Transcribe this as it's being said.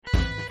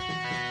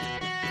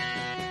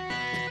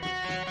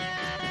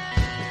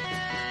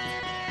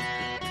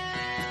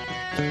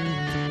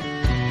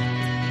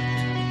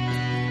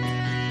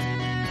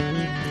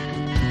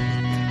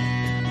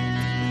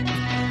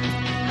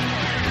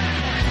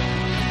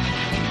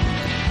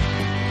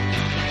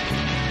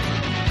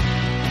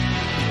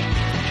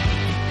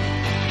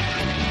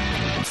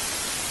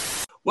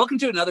Welcome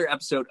to another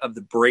episode of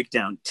The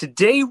Breakdown.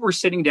 Today, we're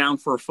sitting down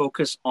for a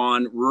focus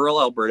on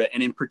rural Alberta,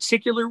 and in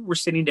particular, we're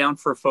sitting down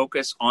for a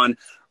focus on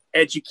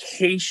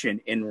education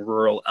in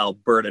rural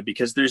Alberta,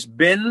 because there's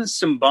been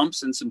some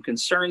bumps and some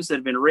concerns that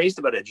have been raised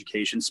about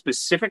education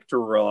specific to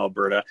rural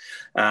Alberta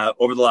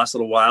over the last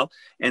little while.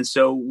 And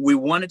so we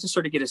wanted to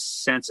sort of get a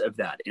sense of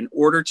that. In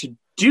order to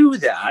do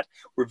that,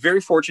 we're very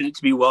fortunate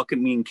to be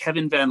welcoming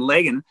Kevin Van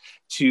Lagen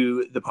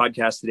to the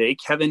podcast today.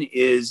 Kevin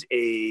is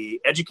an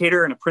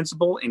educator and a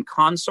principal in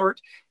Consort.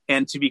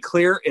 And to be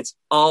clear, it's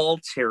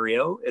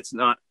Ontario. It's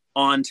not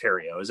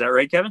Ontario. Is that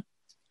right, Kevin?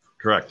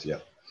 Correct, yeah.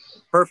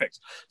 Perfect.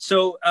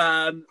 So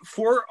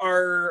for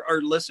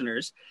our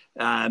listeners,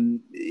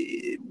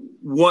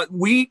 what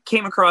we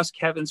came across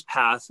Kevin's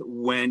path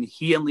when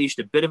he unleashed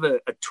a bit of a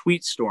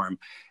tweet storm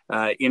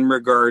in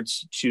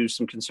regards to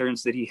some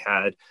concerns that he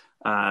had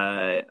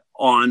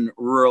on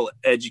rural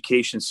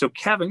education. So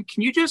Kevin,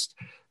 can you just,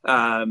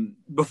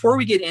 before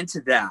we get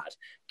into that,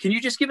 can you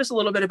just give us a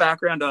little bit of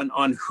background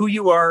on who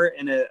you are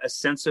and a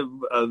sense of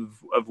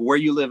where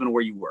you live and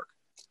where you work?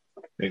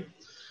 Okay.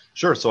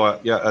 Sure. So,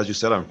 as you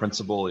said, I'm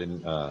principal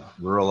in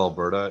rural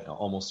Alberta,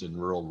 almost in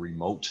rural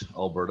remote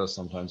Alberta,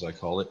 sometimes I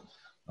call it.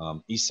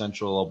 East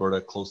Central Alberta,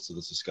 close to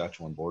the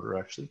Saskatchewan border,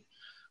 actually.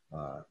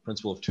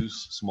 Principal of two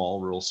small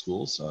rural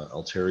schools.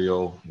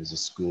 Ontario is a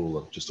school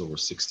of just over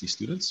 60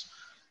 students,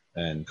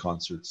 and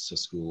Consort's a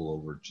school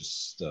over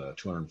just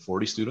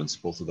 240 students.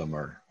 Both of them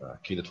are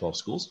K-12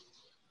 schools.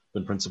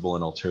 Been principal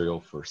in Ontario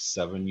for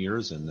 7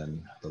 years, and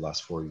then the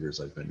last 4 years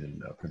I've been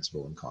in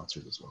principal in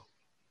Consort as well.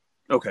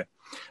 Okay.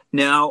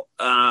 Now,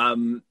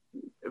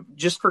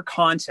 just for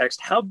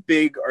context, how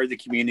big are the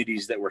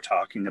communities that we're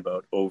talking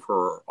about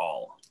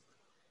overall?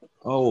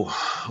 Oh,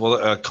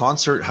 well,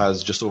 Consort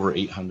has just over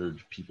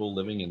 800 people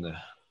living in the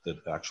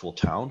actual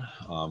town.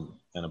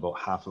 And about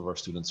half of our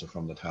students are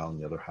from the town.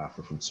 The other half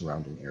are from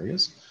surrounding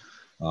areas.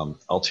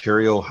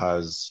 Ontario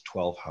has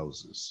 12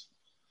 houses.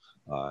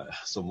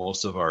 So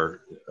most of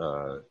our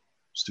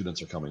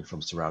students are coming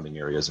from surrounding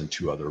areas and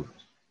two other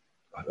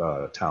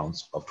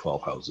towns of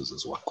 12 houses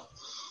as well.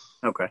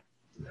 Okay.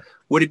 Yeah.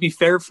 Would it be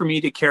fair for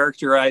me to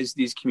characterize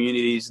these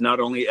communities not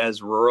only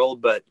as rural,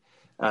 but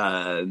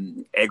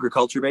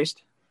agriculture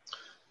based?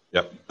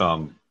 Yep.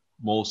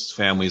 Most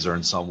families are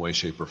in some way,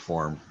 shape, or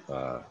form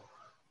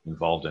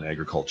involved in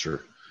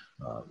agriculture,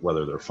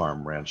 whether they're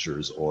farm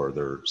ranchers or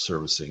they're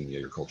servicing the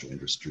agricultural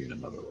industry in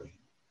another way.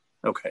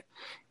 Okay.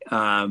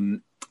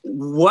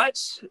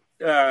 What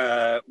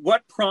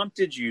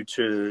prompted you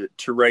to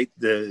write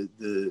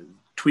the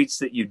tweets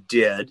that you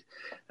did,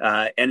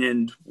 and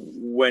then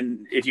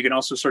if you can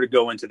also sort of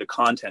go into the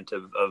content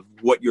of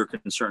what your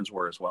concerns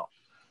were as well.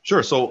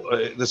 Sure.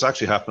 So this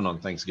actually happened on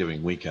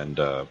Thanksgiving weekend.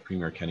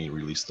 Premier Kenney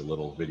released a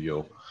little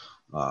video,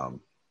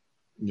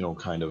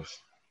 kind of,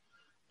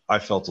 I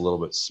felt a little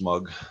bit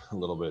smug, a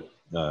little bit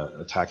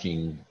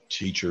attacking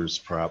teachers,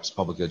 perhaps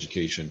public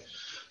education,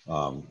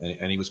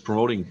 and he was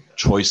promoting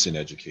choice in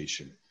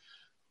education,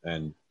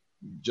 and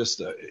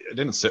just it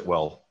didn't sit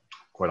well,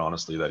 quite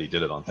honestly, that he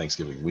did it on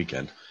Thanksgiving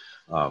weekend.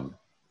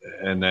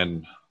 And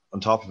then on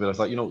top of it, I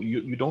thought,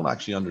 you don't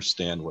actually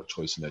understand what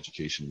choice in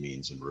education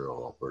means in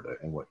rural Alberta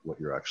and what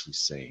you're actually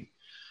saying.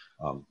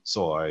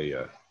 So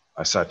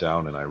I sat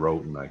down and I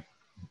wrote, and I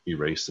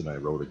erased and I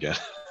wrote again.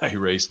 I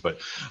erased, but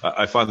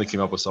I finally came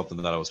up with something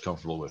that I was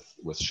comfortable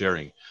with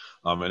sharing.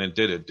 And it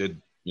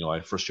did, I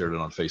first shared it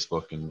on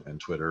Facebook and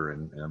Twitter.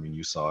 And I mean,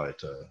 you saw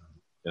it,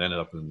 it ended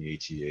up in the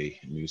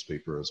ATA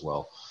newspaper as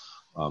well.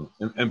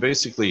 And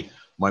basically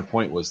my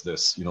point was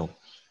this,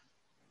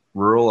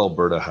 rural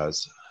Alberta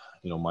has,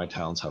 my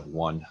towns have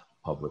one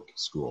public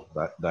school.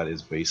 That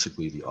is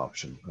basically the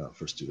option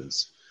for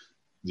students.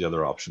 The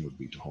other option would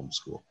be to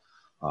homeschool.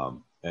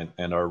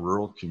 And our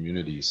rural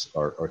communities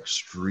are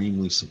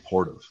extremely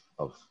supportive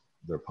of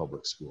their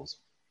public schools,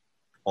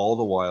 all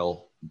the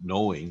while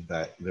knowing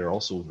that they're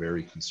also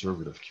very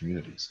conservative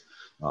communities.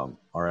 Our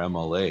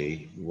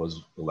MLA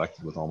was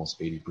elected with almost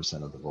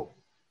 80% of the vote,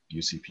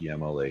 UCP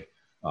MLA.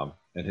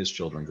 And his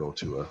children go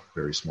to a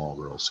very small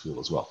rural school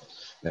as well.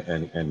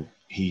 And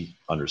he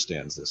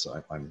understands this,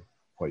 I'm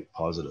quite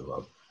positive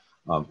of.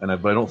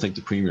 But I don't think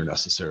the Premier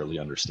necessarily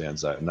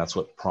understands that. And that's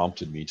what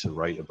prompted me to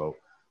write about,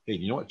 hey,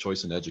 you know what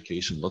choice in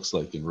education looks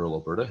like in rural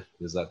Alberta?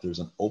 Is that there's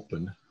an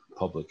open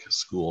public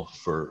school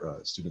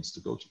for students to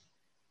go to.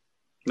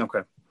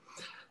 Okay.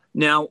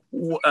 Now,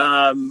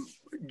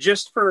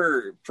 just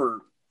for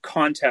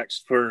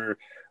context for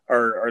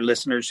our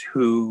listeners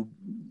who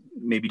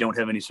maybe don't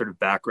have any sort of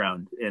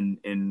background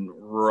in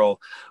rural,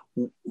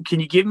 can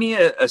you give me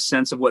a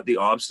sense of what the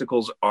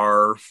obstacles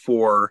are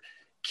for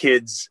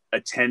kids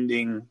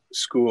attending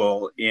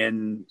school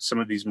in some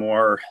of these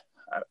more,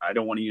 I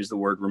don't want to use the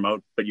word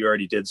remote, but you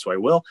already did, so I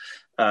will,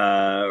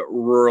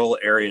 rural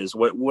areas?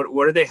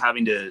 What are they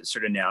having to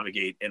sort of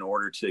navigate in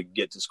order to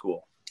get to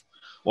school?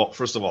 Well,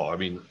 first of all, I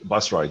mean,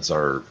 bus rides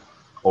are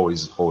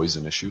always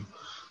an issue.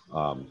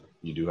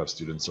 You do have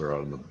students that are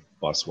out on the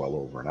bus well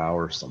over an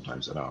hour,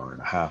 sometimes an hour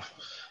and a half.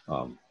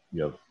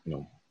 You have,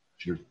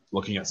 if you're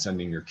looking at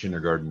sending your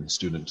kindergarten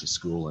student to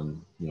school and,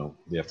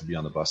 they have to be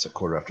on the bus at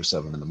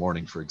 7:15 in the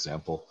morning, for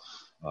example,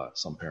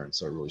 some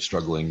parents are really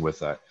struggling with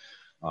that.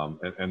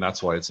 And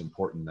that's why it's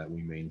important that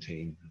we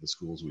maintain the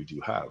schools we do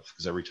have,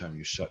 because every time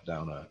you shut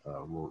down a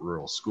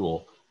rural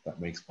school,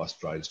 that makes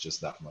bus rides just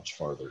that much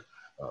farther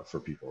for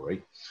people,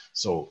 right?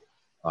 So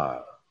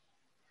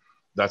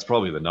that's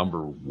probably the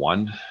number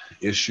one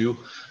issue.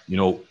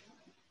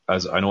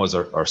 As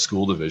our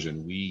school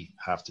division, we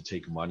have to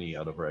take money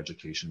out of our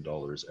education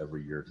dollars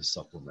every year to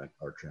supplement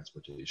our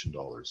transportation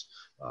dollars,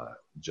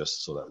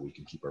 just so that we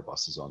can keep our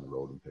buses on the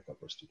road and pick up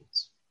our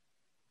students.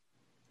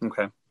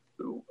 Okay.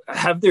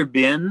 Have there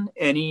been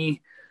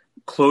any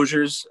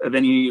closures of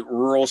any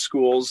rural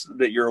schools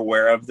that you're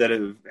aware of that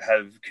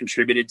have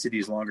contributed to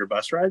these longer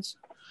bus rides?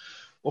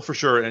 Well, for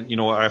sure.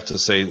 And, I have to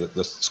say that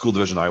the school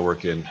division I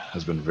work in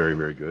has been very,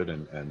 very good,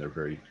 and they're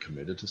very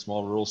committed to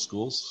small rural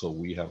schools. So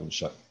we haven't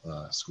shut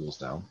schools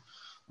down.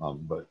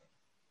 But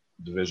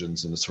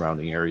divisions in the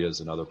surrounding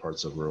areas and other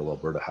parts of rural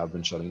Alberta have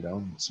been shutting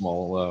down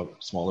smaller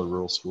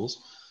rural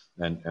schools.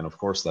 And of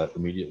course, that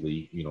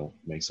immediately,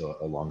 makes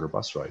a longer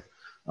bus ride.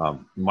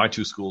 My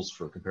two schools,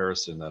 for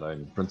comparison, that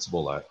I'm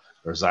principal at,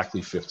 are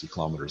exactly 50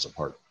 kilometers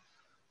apart.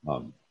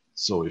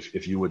 So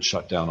if you would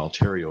shut down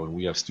Ontario, and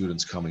we have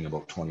students coming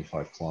about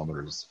 25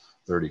 kilometers,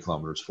 30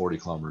 kilometers, 40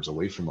 kilometers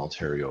away from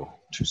Ontario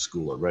to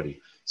school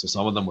already. So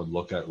some of them would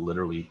look at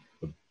literally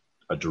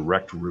a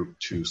direct route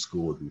to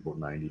school would be about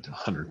 90 to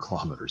 100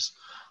 kilometers,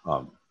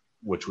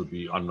 which would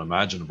be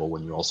unimaginable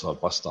when you also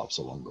have bus stops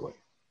along the way.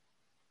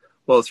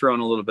 Well, throw in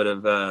a little bit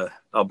of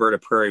Alberta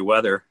prairie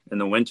weather in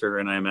the winter,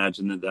 and I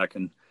imagine that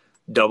can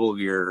double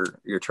your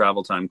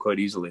travel time quite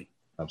easily.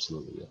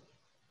 Absolutely,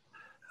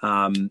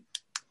 yeah.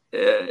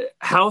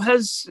 How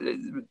has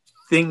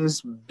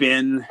things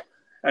been?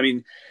 I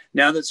mean,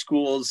 now that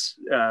school's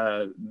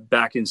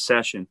back in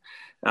session,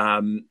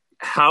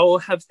 how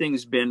have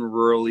things been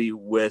rurally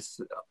with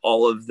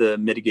all of the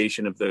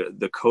mitigation of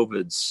the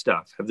COVID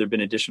stuff? Have there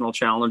been additional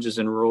challenges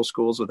in rural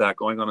schools with that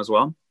going on as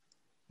well?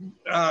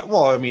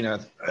 Well, I mean,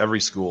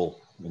 every school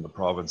in the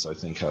province, I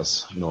think,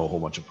 has a whole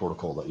bunch of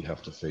protocol that you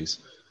have to face.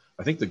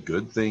 I think the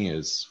good thing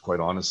is,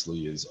 quite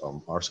honestly, is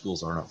our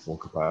schools aren't at full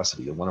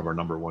capacity, and one of our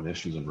number one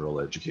issues in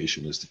rural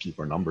education is to keep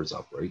our numbers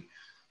up. Right,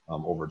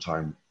 over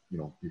time,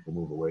 people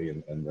move away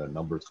and the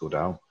numbers go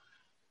down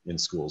in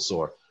schools.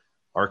 So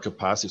our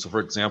capacity. So, for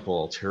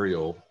example,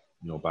 Ontario,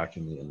 back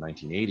in the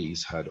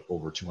 1980s, had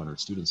over 200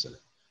 students in it.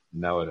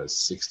 Now it has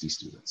 60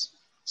 students.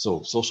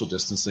 So social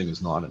distancing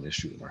is not an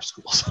issue in our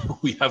schools.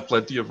 We have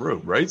plenty of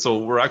room, right? So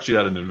we're actually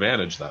at an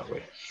advantage that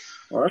way.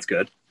 Well, that's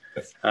good.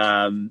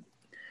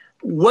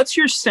 What's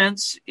your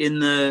sense in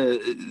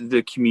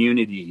the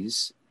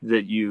communities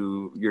that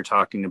you're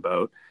talking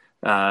about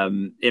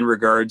in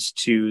regards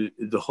to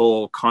the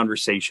whole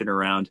conversation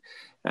around?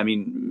 I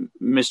mean,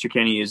 Mr.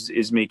 Kenny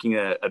is making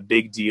a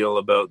big deal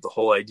about the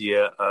whole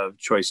idea of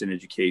choice in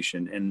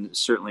education, and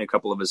certainly a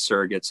couple of his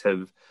surrogates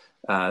have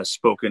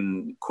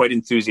spoken quite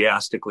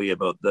enthusiastically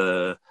about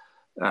the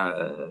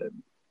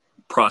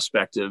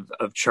prospect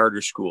of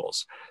charter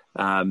schools.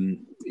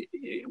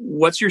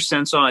 What's your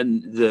sense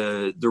on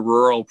the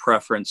rural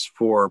preference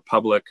for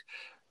public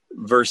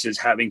versus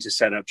having to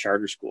set up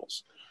charter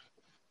schools?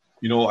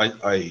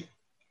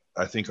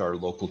 I think our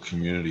local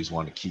communities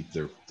want to keep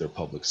their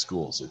public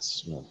schools.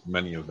 It's,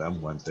 many of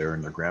them went there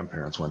and their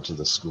grandparents went to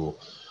the school.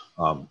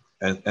 And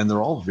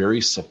they're all very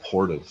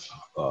supportive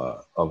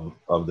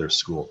of their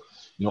school.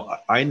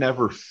 I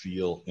never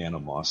feel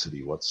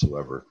animosity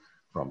whatsoever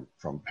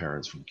from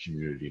parents, from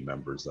community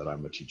members, that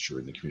I'm a teacher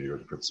in the community or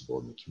the principal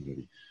in the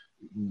community.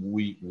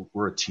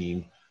 We're a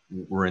team.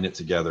 We're in it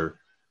together.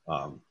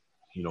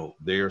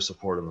 They are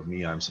supportive of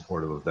me. I'm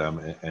supportive of them.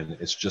 And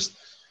it's just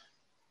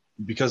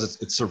because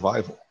it's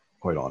survival,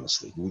 quite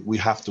honestly. We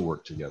have to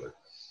work together.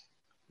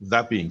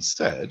 That being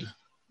said,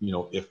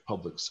 if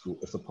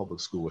the public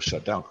school was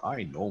shut down,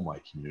 I know my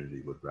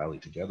community would rally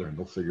together and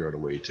they'll figure out a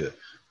way to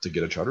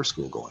get a charter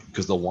school going,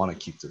 because they'll want to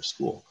keep their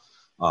school.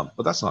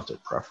 But that's not their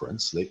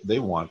preference. They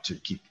want to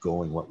keep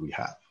going what we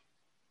have.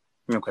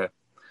 Okay.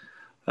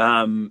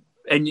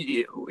 And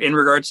in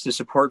regards to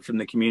support from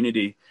the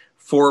community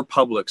for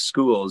public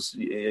schools,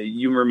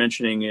 you were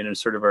mentioning in a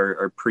sort of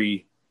our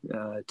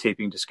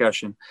pre-taping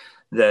discussion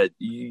that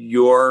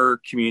your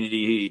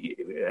community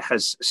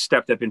has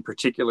stepped up in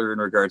particular in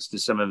regards to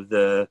some of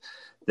the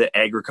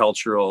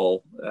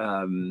agricultural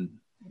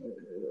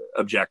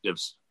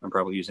objectives. I'm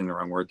probably using the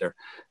wrong word there.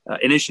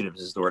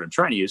 Initiatives is the word I'm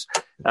trying to use.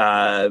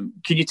 Can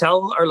you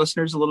tell our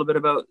listeners a little bit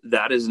about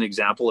that as an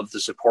example of the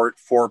support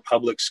for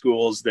public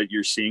schools that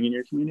you're seeing in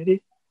your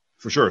community?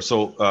 For sure.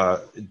 So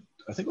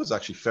I think it was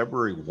actually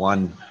February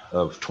 1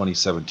 of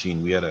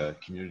 2017. We had a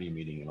community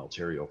meeting in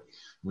Ontario.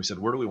 We said,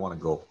 where do we want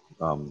to go?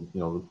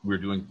 We're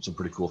doing some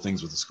pretty cool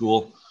things with the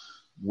school.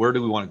 Where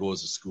do we want to go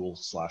as a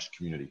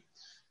school/community?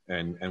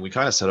 And we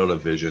kind of set out a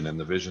vision, and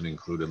the vision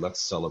included,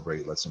 let's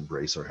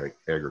embrace our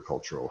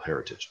agricultural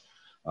heritage.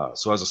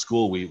 So as a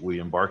school, we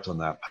embarked on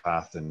that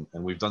path, and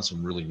we've done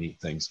some really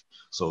neat things.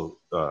 So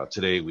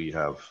today we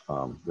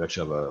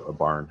actually have a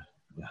barn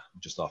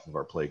just off of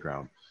our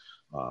playground.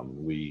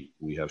 We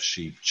have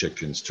sheep,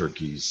 chickens,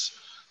 turkeys.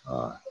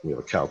 We have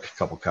a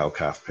couple cow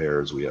calf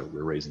pairs. We're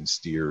raising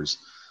steers.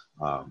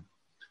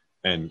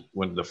 And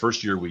when the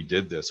first year we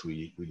did this,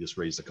 we just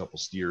raised a couple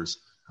steers,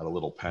 had a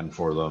little pen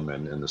for them,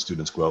 and the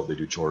students go out, they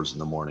do chores in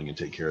the morning and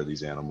take care of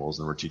these animals,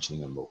 and we're teaching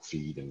them about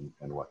feed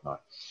and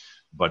whatnot.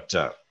 But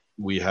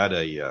we had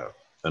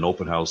an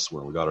open house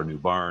when we got our new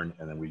barn,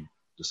 and then we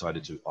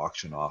decided to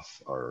auction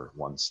off our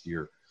one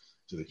steer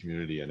to the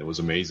community, and it was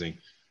amazing.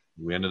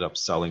 We ended up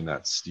selling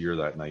that steer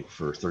that night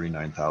for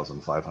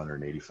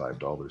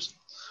 $39,585.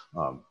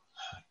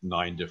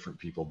 9 different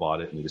people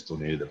bought it, and they just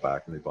donated it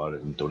back, and they bought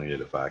it and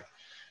donated it back.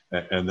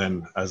 And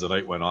then as the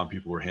night went on,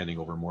 people were handing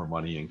over more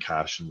money and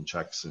cash and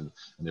checks, and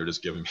they're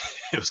just giving me,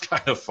 it was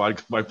kind of fun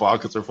because my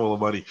pockets are full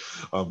of money.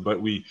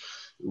 But we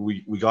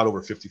got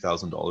over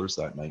 $50,000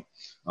 that night.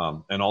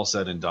 And all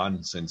said and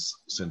done, since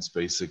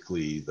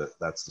basically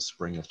that's the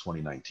spring of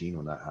 2019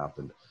 when that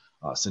happened.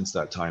 Since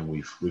that time,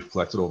 we've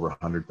collected over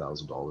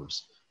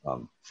 $100,000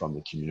 from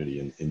the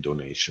community in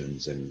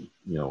donations, and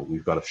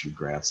we've got a few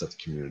grants that the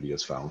community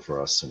has found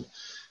for us, and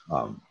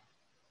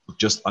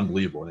just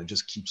unbelievable. And it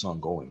just keeps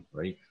on going,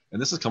 right?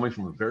 And this is coming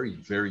from a very,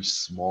 very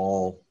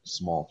small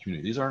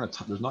community.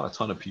 There's not a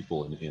ton of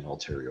people in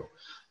Ontario,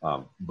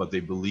 but they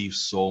believe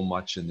so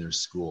much in their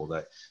school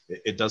that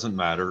it doesn't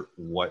matter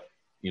what,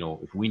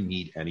 if we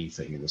need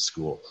anything in the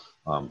school.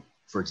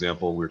 For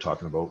example, we were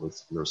talking about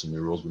there were some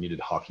new rules. We needed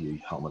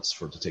hockey helmets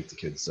to take the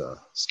kids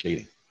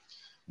skating.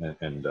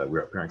 And we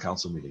were at parent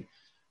council meeting.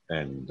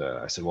 And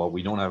I said, well,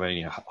 we don't have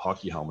any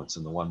hockey helmets.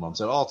 And the one mom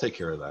said, oh, I'll take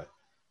care of that.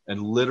 And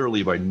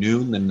literally by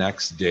noon the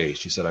next day,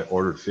 she said, I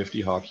ordered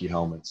 50 hockey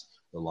helmets.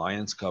 The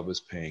Lions Club is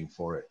paying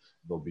for it.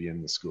 They'll be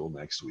in the school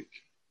next week.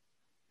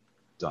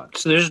 Done.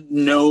 So there's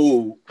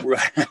no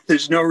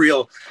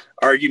real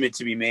argument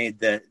to be made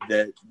that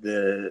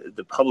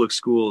the public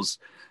schools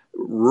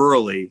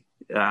rurally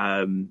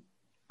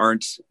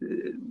aren't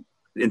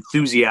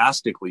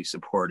enthusiastically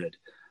supported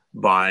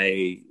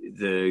by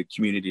the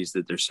communities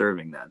that they're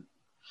serving then.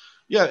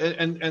 Yeah,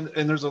 and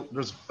there's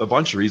a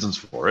bunch of reasons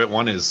for it.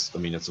 One is,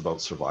 it's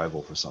about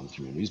survival for some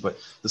communities, but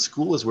the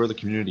school is where the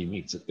community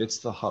meets. It's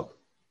the hub,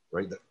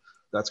 right?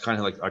 That's kind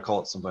of like, I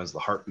call it sometimes the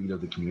heartbeat of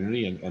the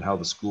community, and how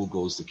the school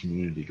goes, the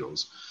community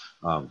goes.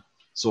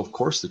 So of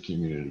course the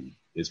community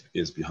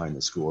is behind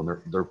the school, and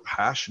they're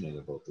passionate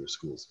about their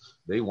schools.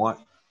 They want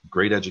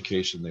great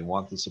education. They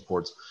want the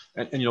supports,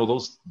 and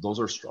those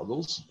are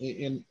struggles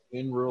in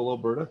rural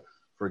Alberta.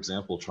 For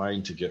example,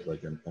 trying to get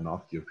like an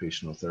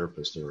occupational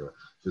therapist or a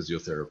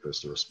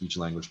physiotherapist or a speech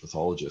language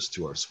pathologist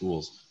to our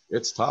schools,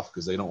 it's tough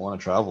because they don't want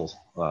to travel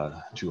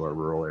to our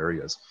rural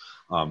areas.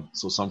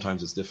 So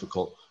sometimes it's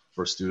difficult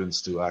for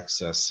students to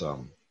access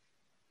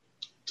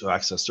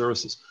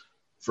services.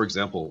 For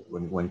example,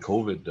 when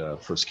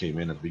COVID first came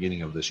in at the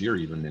beginning of this year,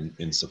 even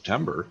in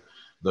September,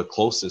 the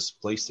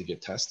closest place to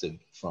get tested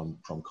from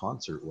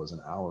Concert was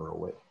an hour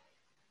away.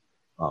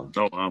 Oh,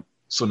 wow.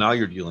 So now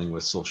you're dealing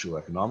with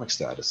socioeconomic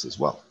status as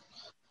well,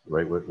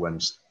 right?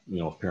 When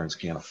if parents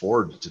can't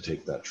afford to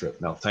take that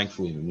trip. Now,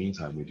 thankfully, in the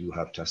meantime, we do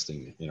have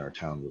testing in our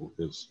town,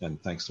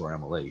 and thanks to our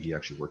MLA, he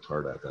actually worked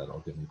hard at that.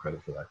 I'll give him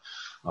credit for that,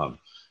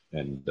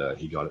 and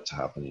he got it to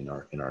happen in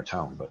our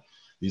town. But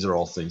these are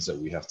all things that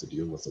we have to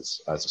deal with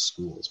as a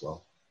school as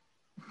well.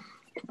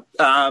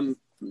 Now,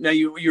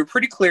 you were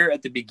pretty clear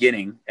at the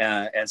beginning,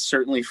 and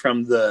certainly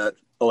from the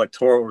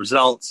electoral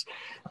results,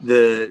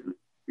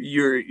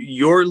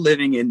 you're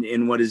living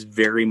in what is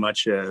very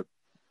much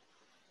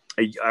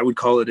I would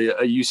call it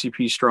a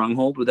UCP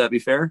stronghold. Would that be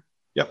fair?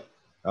 Yep,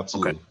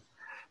 absolutely.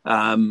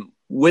 Okay.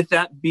 With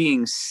that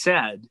being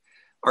said,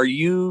 are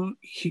you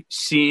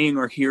seeing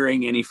or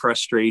hearing any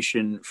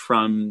frustration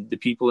from the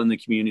people in the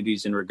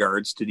communities in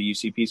regards to the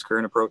UCP's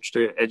current approach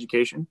to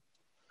education?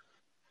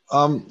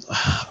 I'm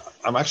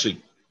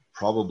actually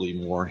probably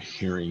more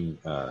hearing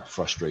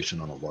frustration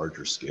on a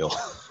larger scale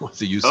with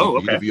the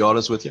UCP, to be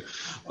honest with you,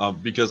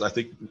 because I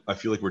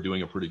feel like we're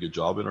doing a pretty good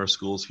job in our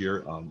schools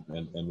here,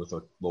 and with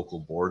our local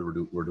board,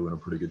 we're doing a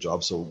pretty good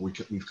job. So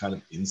we've kind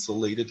of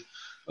insulated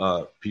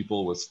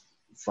people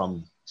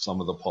from some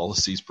of the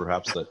policies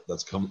perhaps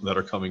that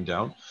are coming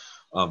down.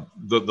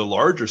 The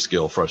larger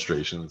scale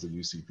frustration with the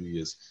UCP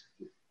is,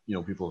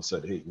 people have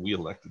said, hey, we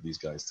elected these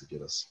guys to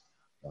get us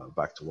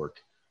back to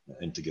work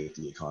and to get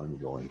the economy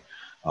going.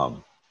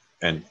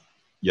 And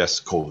yes,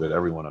 COVID,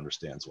 everyone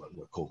understands what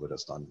COVID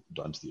has done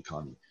to the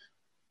economy.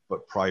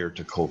 But prior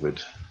to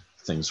COVID,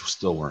 things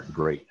still weren't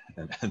great,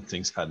 and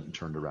things hadn't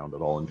turned around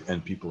at all.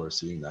 And people are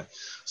seeing that.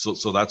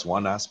 So that's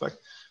one aspect.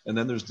 And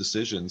then there's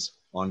decisions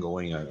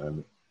ongoing.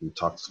 And we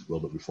talked a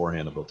little bit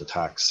beforehand about the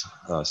tax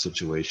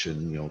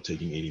situation,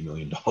 taking $80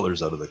 million out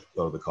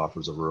of the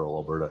coffers of rural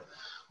Alberta.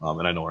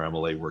 And I know our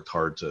MLA worked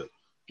hard to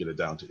get it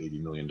down to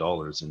 $80 million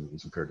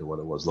and compared to what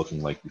it was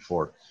looking like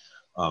before.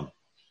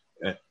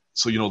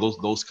 So,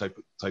 those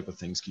type of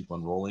things keep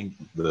unrolling.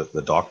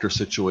 The doctor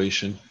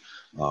situation,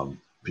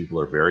 people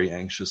are very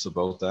anxious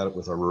about that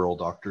with our rural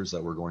doctors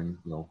that we're going,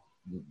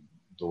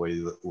 the way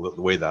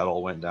that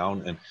all went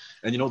down. And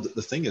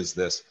the thing is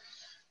this,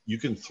 you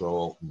can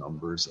throw out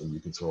numbers and you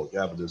can throw out,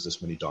 yeah, but there's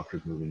this many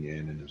doctors moving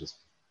in, and there's just,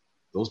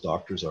 those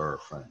doctors are our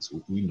friends.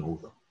 We know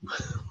them.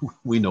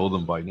 We know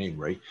them by name,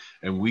 right?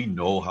 And we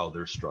know how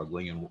they're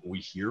struggling, and we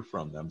hear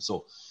from them.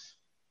 So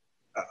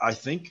I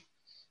think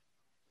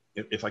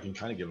if I can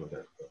kind of give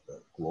a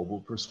global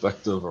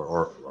perspective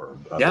or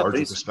a larger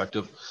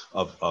perspective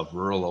of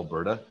rural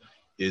Alberta,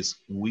 is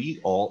we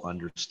all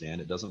understand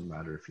it doesn't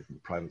matter if you're from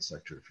the private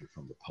sector, if you're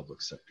from the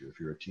public sector, if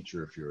you're a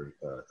teacher, if you're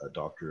a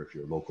doctor, if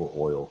you're a local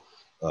oil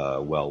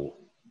well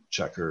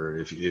checker,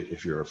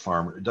 if you're a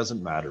farmer, it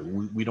doesn't matter.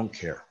 We don't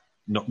care.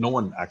 No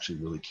one actually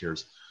really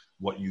cares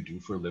what you do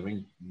for a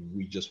living.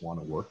 We just want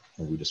to work,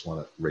 and we just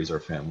want to raise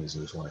our families,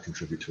 and just want to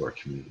contribute to our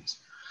communities.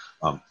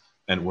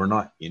 And we're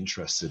not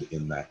interested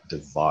in that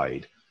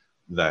divide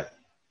that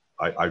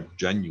I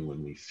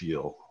genuinely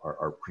feel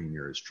our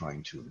premier is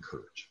trying to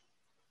encourage.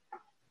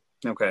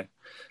 Okay.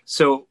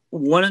 So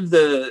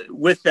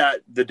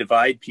the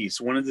divide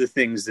piece, one of the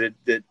things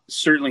that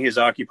certainly has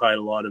occupied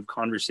a lot of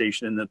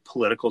conversation in the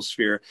political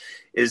sphere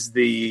is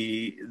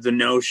the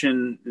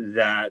notion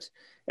that,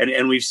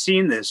 and we've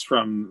seen this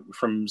from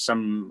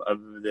some of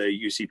the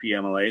UCP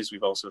MLAs.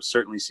 We've also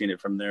certainly seen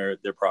it from their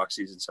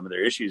proxies and some of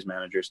their issues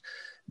managers.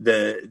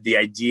 The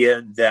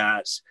idea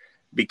that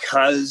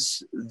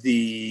because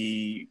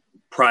the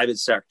private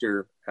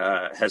sector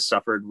has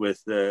suffered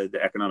with the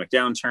economic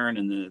downturn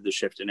and the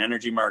shift in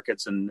energy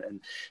markets. And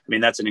I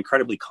mean, that's an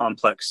incredibly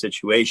complex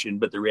situation,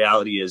 but the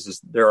reality is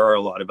there are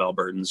a lot of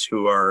Albertans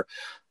who are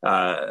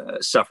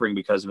suffering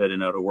because of it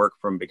and out of work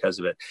because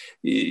of it.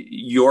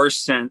 Your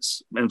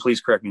sense, and please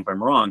correct me if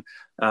I'm wrong,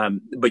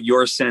 but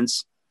your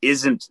sense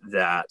isn't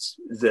that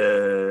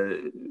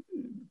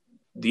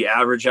the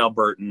average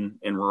Albertan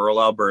in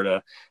rural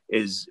Alberta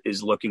is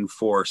looking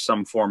for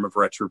some form of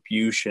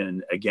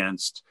retribution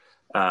against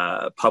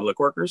public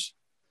workers?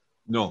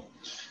 No,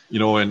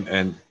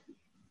 and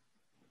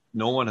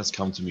no one has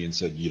come to me and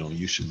said,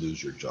 you should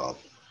lose your job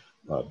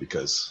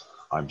because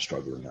I'm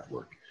struggling at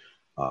work.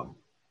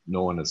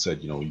 No one has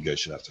said, you guys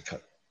should have to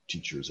cut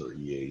teachers or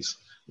EAs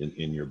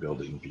in your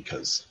building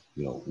because,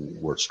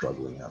 we're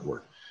struggling at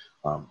work.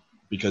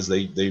 Because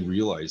they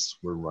realize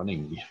we're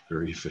running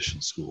very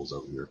efficient schools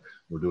out here.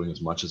 We're doing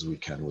as much as we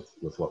can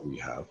with what we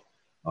have.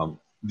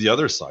 The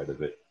other side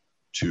of it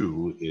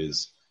too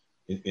is,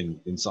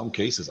 in some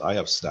cases, I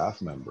have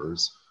staff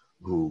members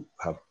who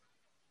have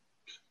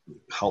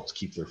helped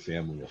keep their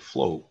family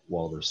afloat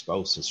while their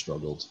spouse has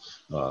struggled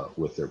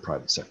with their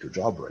private sector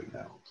job right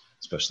now,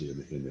 especially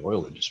in the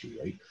oil industry,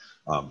 right?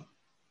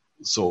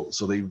 So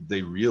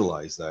they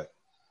realize that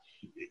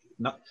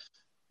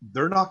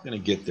they're not going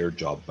to get their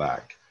job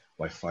back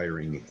by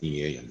firing an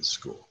EA in the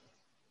school.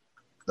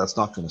 That's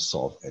not going to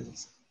solve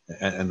anything,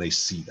 and they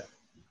see that.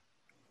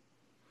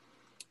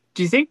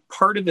 Do you think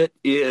part of it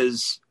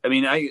is, I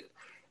mean,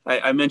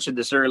 I mentioned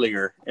this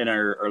earlier in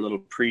our little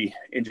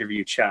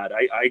pre-interview chat.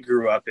 I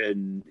grew up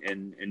in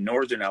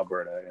northern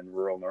Alberta, in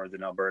rural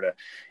northern Alberta,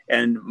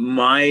 and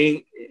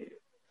my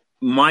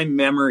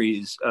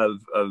memories of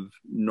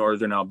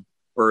northern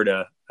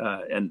Alberta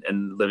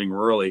and living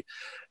rurally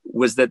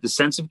was that the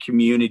sense of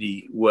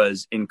community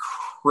was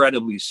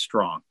incredibly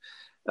strong.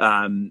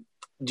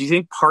 Do you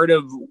think part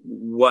of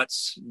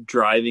what's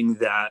driving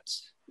that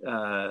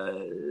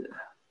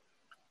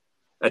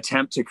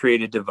attempt to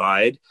create a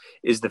divide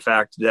is the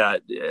fact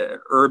that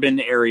urban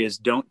areas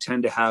don't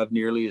tend to have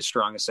nearly as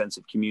strong a sense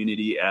of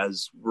community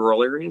as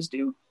rural areas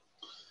do?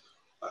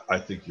 I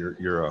think you're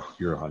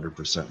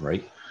 100%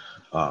 right.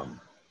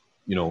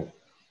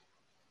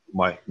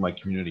 My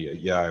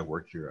community, I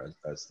work here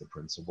as the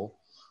principal.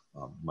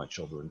 My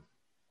children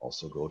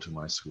also go to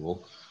my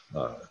school.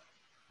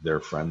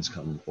 Their friends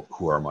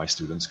who are my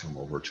students come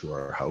over to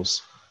our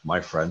house. My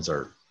friends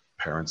are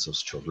parents of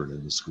children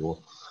in the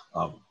school.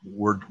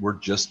 We're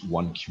just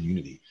one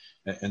community,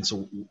 and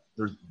so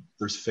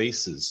there's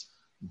faces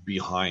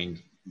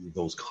behind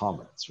those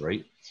comments,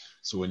 right?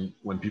 So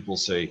when people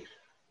say,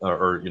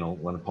 or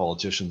when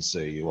politicians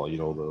say, well,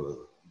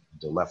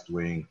 the left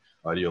wing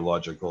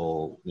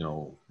ideological,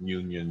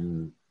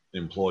 union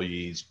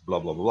employees, blah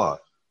blah blah,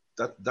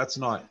 that's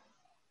not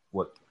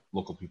what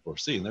local people are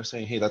seeing. They're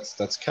saying, hey,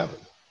 that's Kevin.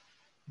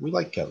 We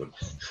like Kevin.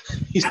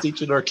 He's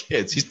teaching our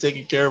kids. He's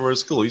taking care of our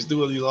school. He's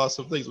doing these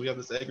awesome things. We have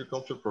this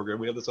agriculture program.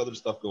 We have this other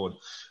stuff going.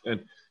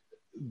 And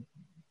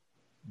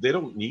they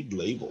don't need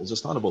labels.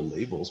 It's not about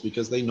labels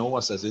because they know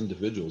us as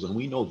individuals and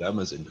we know them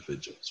as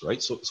individuals,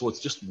 right? So it's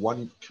just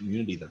one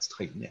community that's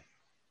tight-knit.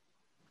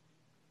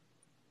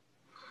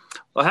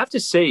 Well, I have to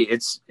say,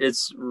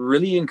 it's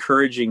really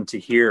encouraging to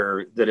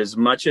hear that as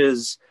much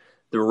as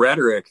the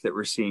rhetoric that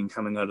we're seeing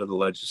coming out of the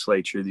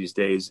legislature these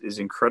days is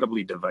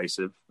incredibly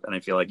divisive, and I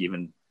feel like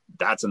even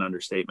that's an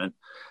understatement.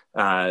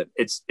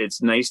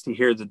 It's nice to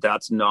hear that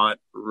that's not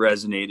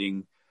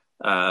resonating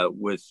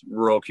with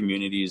rural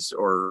communities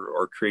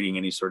or creating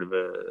any sort of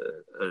a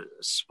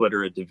split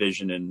or a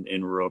division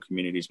in rural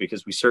communities,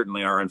 because we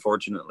certainly are,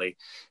 unfortunately,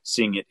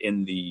 seeing it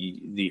in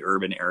the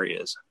urban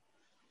areas.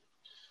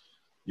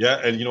 Yeah,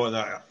 and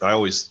I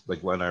always, like,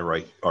 when I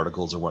write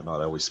articles or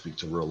whatnot, I always speak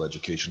to rural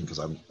education because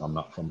I'm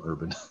not from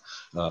urban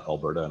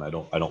Alberta, and I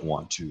don't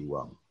want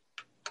to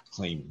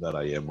claim that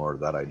I am or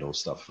that I know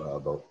stuff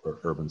about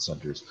urban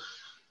centers,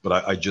 but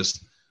I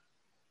just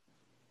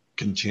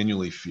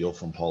continually feel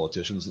from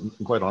politicians, and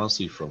quite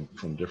honestly from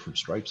different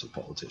stripes of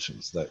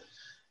politicians, that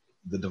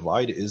the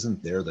divide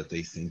isn't there that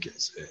they think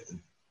is.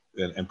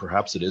 And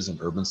perhaps it is in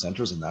urban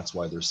centers, and that's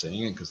why they're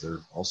saying it, because they're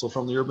also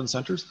from the urban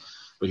centers.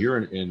 But here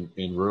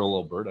in rural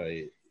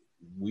Alberta,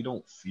 we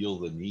don't feel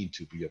the need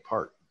to be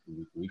apart.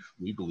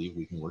 We believe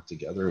we can work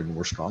together, and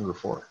we're stronger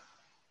for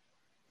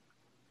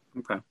it.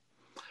 Okay.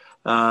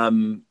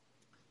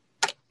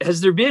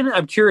 Has there been,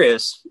 I'm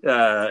curious,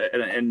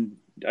 and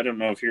I don't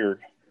know if you're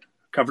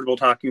comfortable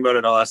talking about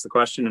it, I'll ask the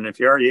question. And if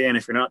you are, yeah, and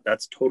if you're not,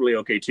 that's totally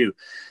okay too.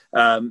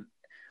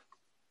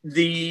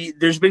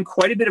 There's been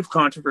quite a bit of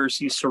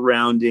controversy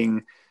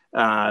surrounding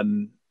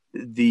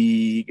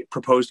the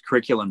proposed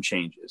curriculum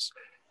changes.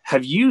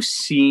 Have you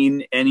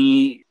seen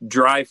any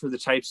drive for the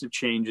types of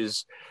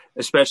changes,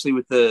 especially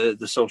with the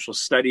social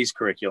studies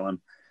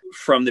curriculum,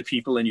 from the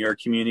people in your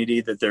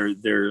community, that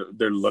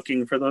they're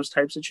looking for those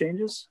types of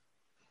changes?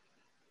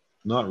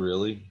 Not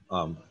really.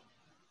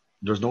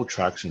 There's no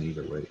traction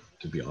either way,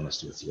 to be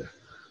honest with you.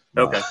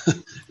 Okay.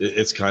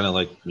 It's kind of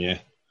like, yeah.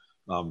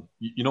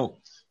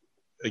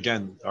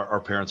 Again,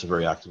 our parents are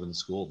very active in the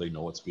school. They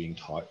know what's being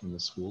taught in the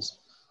schools.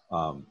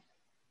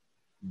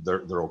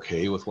 They're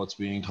okay with what's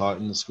being taught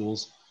in the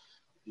schools.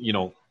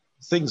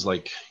 Things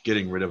like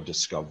getting rid of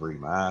discovery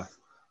math.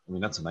 I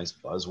mean, that's a nice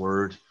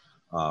buzzword.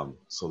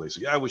 So they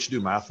say, yeah, we should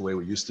do math the way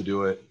we used to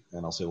do it.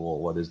 And I'll say, well,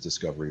 what is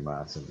discovery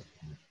math? And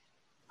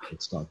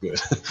it's not good,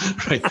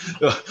 right?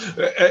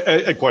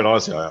 And quite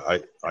honestly,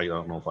 I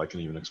don't know if I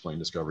can even explain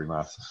discovery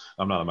math.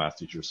 I'm not a math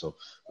teacher, so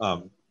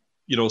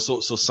so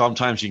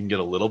sometimes you can get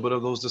a little bit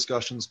of those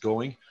discussions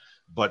going,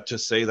 but to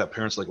say that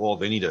parents like, well,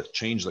 they need to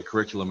change the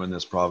curriculum in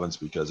this province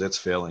because it's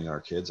failing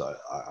our kids,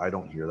 I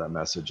don't hear that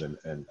message,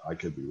 and I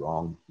could be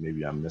wrong.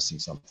 Maybe I'm missing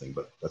something,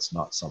 but that's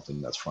not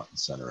something that's front and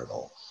center at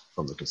all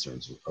from the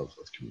concerns of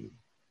community.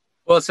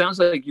 Well, it sounds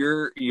like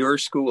your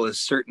school is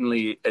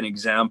certainly an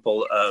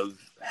example of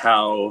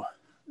how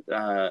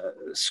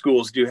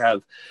schools do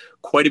have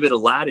quite a bit of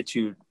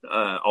latitude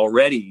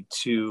already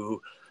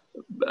to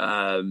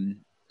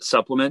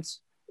supplement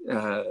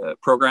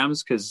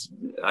programs. Because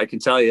I can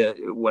tell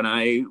you, when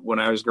I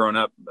was growing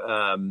up,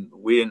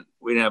 we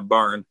didn't have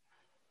barn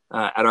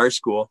at our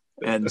school,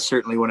 and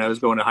certainly when I was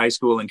going to high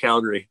school in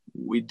Calgary,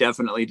 we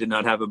definitely did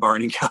not have a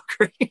barn in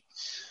Calgary.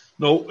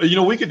 No,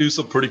 we could do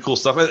some pretty cool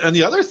stuff. And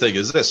the other thing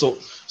is this.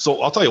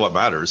 So I'll tell you what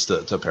matters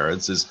to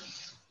parents is,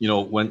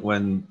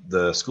 when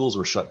the schools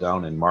were shut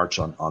down in March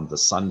on the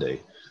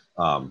Sunday,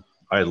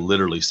 I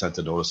literally sent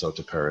a notice out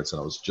to parents,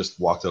 and I was just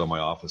walked out of my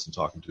office and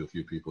talking to a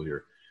few people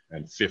here.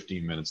 And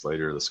 15 minutes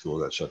later, the school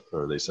got shut,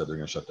 or they said they're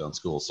going to shut down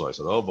schools. So I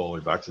said, oh, boy,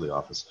 back to the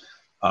office.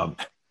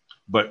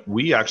 But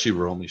we actually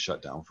were only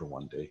shut down for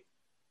one day,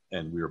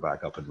 and we were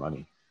back up and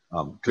running.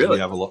 Because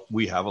really?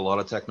 we have a lot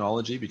of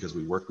technology, because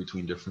we work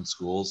between different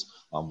schools.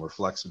 We're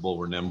flexible,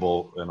 we're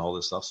nimble, and all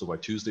this stuff. So by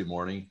Tuesday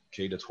morning,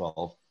 K to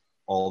 12,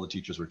 all the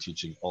teachers were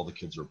teaching, all the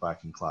kids were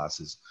back in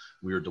classes.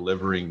 We were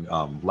delivering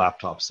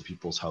laptops to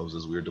people's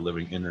houses. We were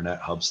delivering internet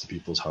hubs to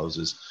people's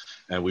houses,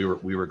 and we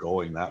were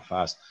going that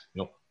fast.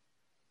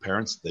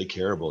 Parents, they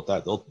care about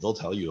that. They'll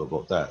tell you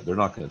about that. They're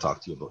not going to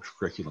talk to you about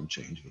curriculum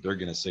change, but they're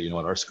going to say,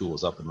 our school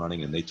was up and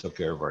running, and they took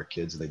care of our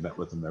kids, and they met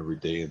with them every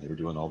day, and they were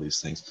doing all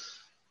these things.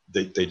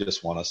 They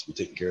just want us to be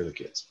taking care of the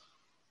kids.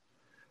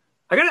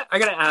 I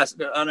gotta ask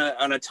on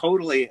a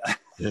totally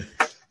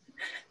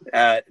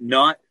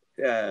not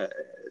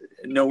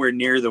nowhere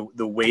near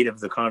the weight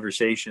of the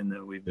conversation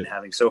that we've been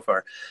having so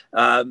far.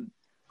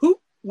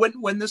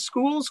 When the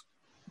schools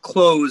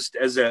closed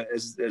as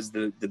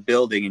the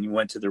building and you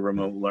went to the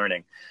remote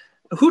learning,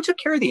 who took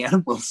care of the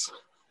animals?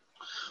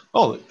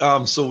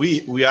 So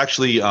we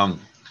actually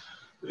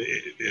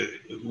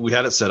we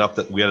had it set up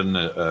that we had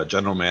a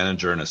general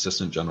manager and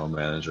assistant general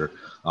manager.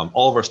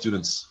 All of our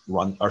students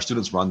run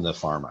the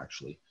farm,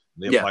 actually.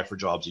 They apply for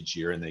jobs each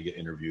year, and they get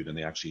interviewed, and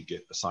they actually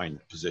get assigned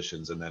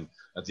positions. And then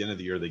at the end of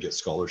the year, they get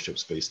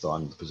scholarships based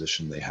on the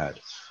position they had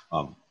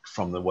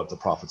from the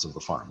profits of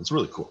the farm. It's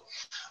really cool.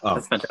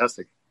 That's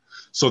fantastic.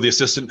 So the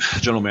assistant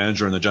general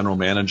manager and the general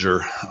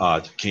manager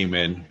came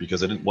in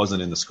because it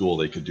wasn't in the school.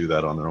 They could do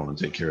that on their own and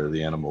take care of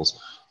the animals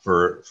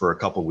for a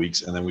couple of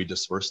weeks, and then we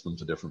dispersed them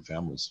to different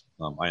families.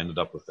 I ended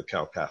up with the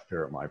cow calf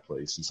pair at my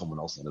place, and someone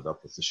else ended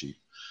up with the sheep.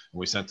 And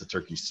we sent the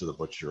turkeys to the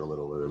butcher a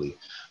little early.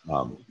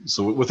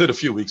 So within a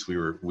few weeks,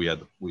 we had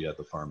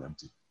the farm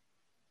empty.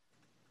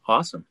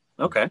 Awesome.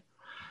 Okay.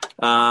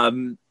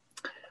 I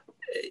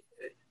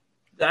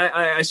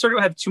sort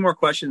of have two more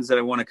questions that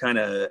I want to kind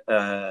of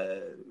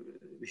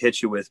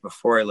hit you with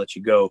before I let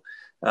you go.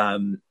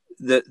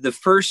 The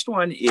first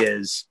one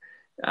is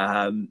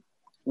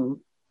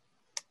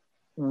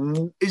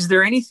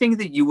there anything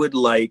that you would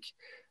like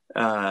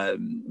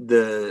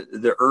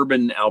the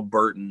urban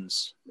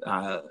Albertans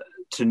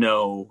to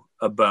know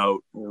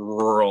about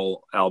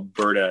rural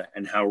Alberta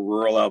and how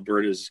rural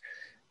Alberta is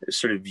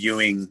sort of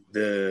viewing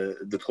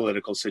the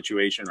political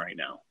situation right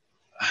now?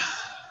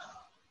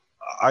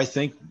 I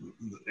think,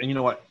 and you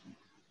know what,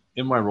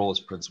 in my role as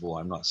principal,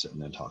 I'm not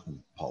sitting and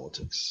talking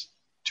politics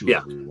to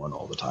everyone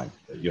all the time.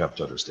 You have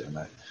to understand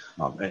that.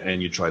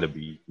 And you try to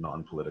be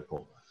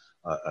non-political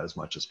as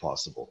much as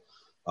possible.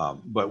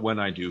 But when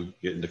I do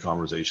get into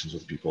conversations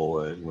with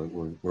people,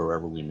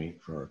 wherever we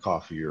meet for a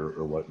coffee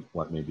or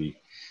what may be,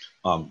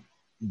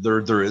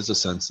 there is a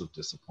sense of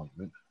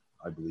disappointment,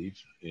 I believe,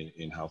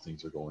 in how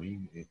things are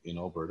going in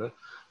Alberta.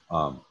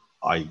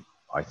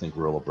 I think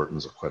rural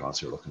Albertans are quite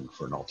honestly looking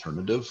for an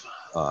alternative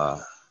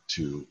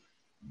to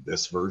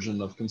this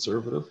version of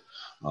conservative.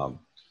 To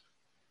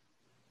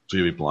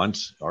be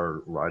blunt,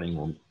 our riding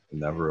will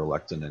never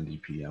elect an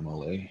NDP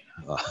MLA.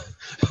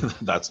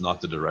 That's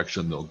not the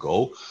direction they'll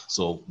go.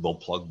 So they'll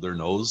plug their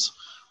nose,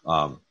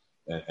 and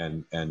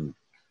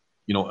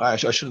you know, I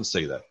shouldn't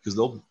say that, because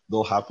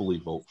they'll happily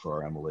vote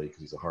for our MLA because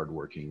he's a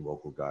hardworking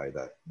local guy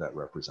that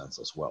represents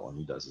us well, and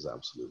he does his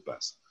absolute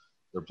best.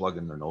 They're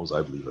plugging their nose,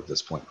 I believe, at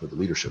this point for the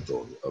leadership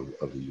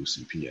of the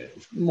UCP.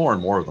 More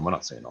and more of them. I'm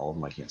not saying all of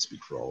them. I can't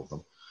speak for all of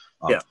them.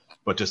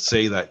 But to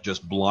say that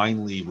just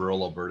blindly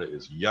rural Alberta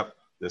is, yep,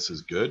 this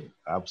is good,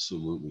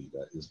 absolutely,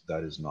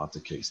 that is not the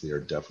case. They are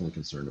definitely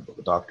concerned about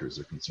the doctors.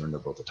 They're concerned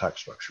about the tax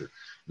structure.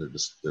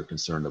 They're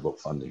concerned about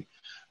funding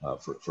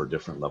for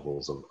different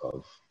levels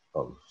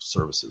of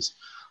services.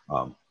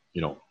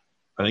 You know,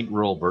 I think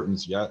rural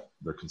Albertans,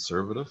 they're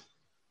conservative,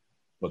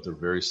 but they're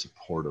very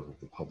supportive of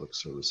the public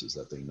services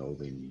that they know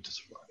they need to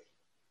survive.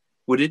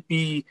 Would it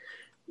be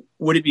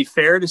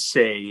fair to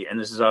say, and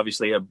this is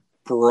obviously a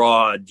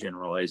broad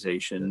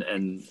generalization,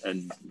 and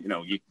you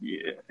know,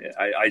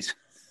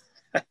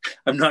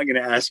 I'm not going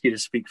to ask you to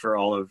speak for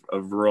all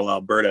of rural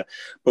Alberta,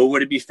 but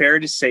would it be fair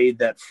to say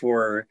that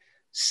for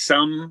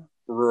some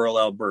rural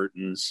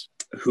Albertans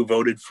who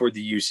voted for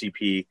the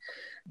UCP,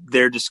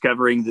 they're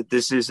discovering that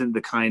this isn't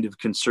the kind of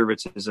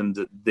conservatism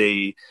that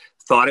they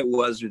thought it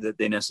was or that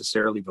they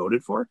necessarily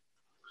voted for?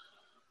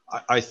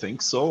 I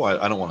think so.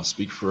 I don't want to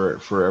speak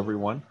for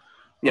everyone.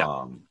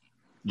 Yeah.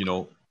 You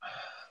know,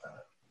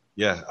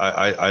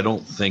 I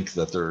don't think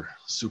that they're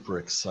super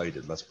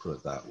excited. Let's put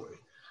it that way.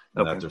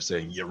 Okay. That they're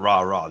saying,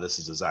 rah, this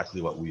is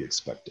exactly what we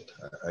expected.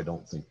 I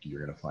don't think you're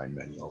going to find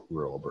many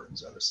rural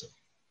Albertans that are saying.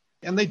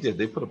 And they did.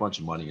 They put a bunch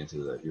of money into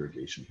the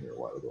irrigation here a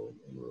while ago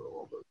in rural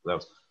Alberta. That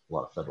was a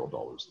lot of federal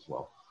dollars as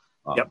well.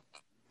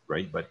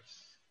 Right? But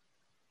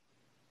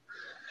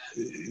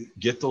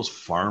get those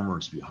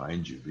farmers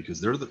behind you, because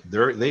they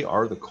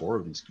are the core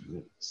of these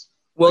communities.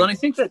 Well, right? And I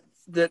think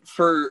that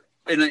for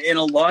in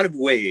a lot of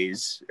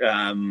ways,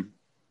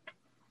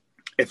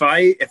 if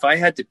I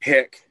had to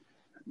pick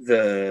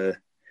the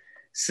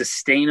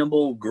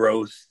sustainable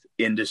growth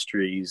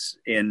industries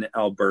in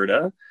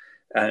Alberta,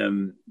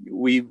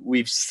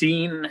 we've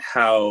seen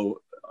how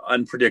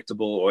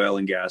unpredictable oil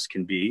and gas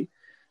can be,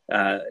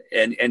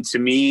 and to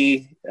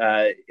me,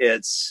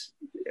 it's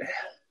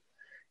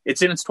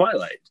in its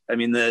twilight. I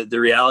mean, the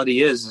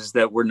reality is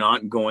that we're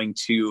not going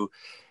to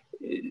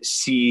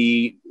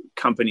see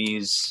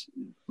companies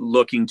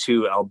looking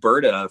to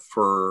Alberta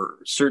for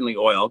certainly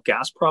oil,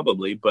 gas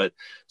probably, but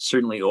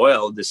certainly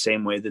oil the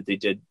same way that they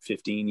did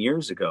 15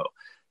 years ago.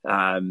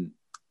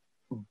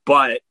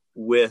 But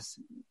with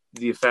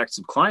the effects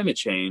of climate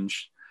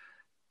change,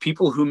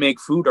 people who make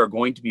food are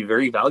going to be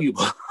very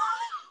valuable.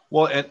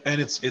 Well,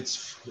 and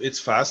it's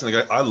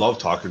fascinating. I love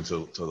talking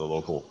to the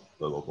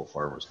local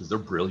farmers, because they're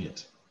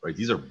brilliant, right?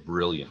 These are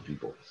brilliant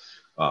people.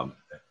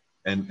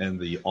 And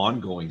the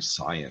ongoing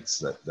science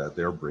that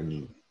they're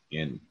bringing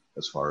in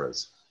as far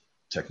as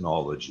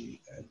technology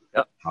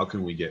and how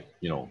can we get,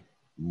 you know,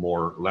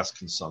 less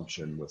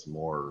consumption with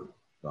more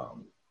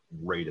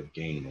rate of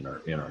gain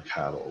in our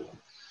cattle.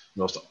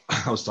 You know,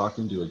 I was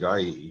talking to a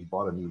guy. He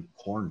bought a new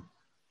corn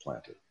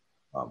planter,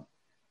 and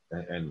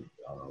I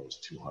don't know, it was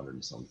 $200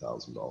 and some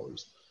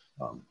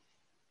 $1,000.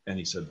 And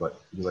he said,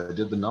 but I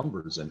did the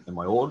numbers, and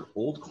my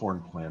old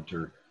corn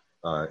planter,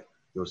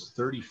 there was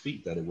 30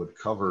 feet that it would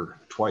cover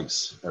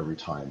twice every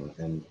time.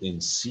 And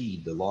in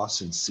seed, the loss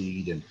in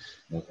seed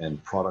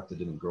and product that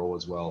didn't grow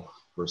as well,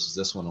 versus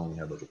this one only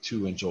had like a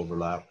 2-inch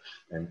overlap.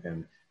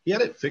 And he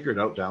had it figured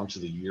out down to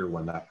the year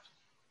when that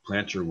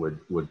planter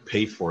would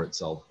pay for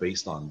itself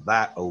based on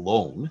that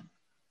alone.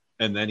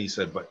 And then he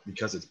said, but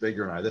because it's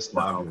bigger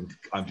and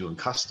I'm doing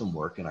custom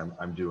work, and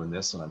I'm doing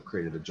this, and I've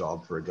created a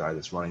job for a guy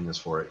that's running this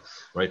for it,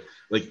 right?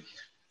 Like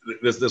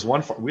this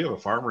one, we have a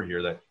farmer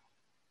here that,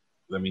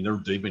 I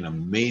mean, they've been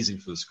amazing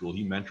for the school.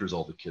 He mentors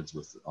all the kids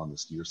on the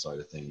steer side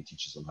of things. He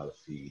teaches them how to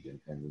feed,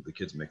 and the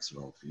kids mix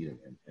their own feed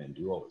and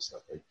do all this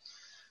stuff, right?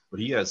 But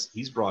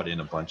he's brought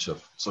in a bunch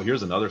of, so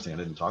here's another thing I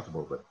didn't talk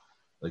about, but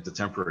like the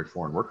temporary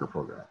foreign worker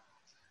program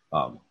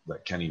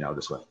that Kenny now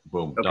just went,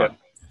 boom,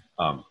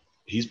 done.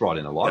 He's brought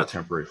in a lot of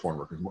temporary foreign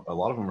workers. A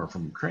lot of them are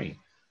from Ukraine,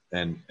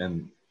 and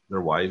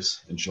their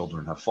wives and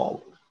children have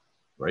followed,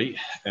 right?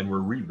 And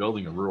we're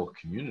rebuilding a rural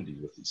community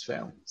with these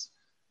families.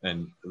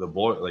 And the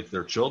boy, like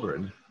their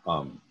children,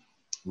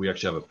 we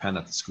actually have a pen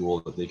at the school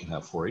that they can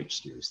have 4-H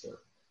steers there.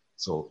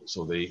 So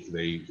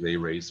they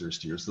raise their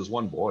steers. There's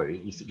one boy.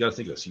 You got to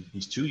think of this.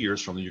 He's 2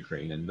 years from the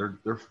Ukraine, and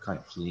they're kind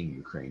of fleeing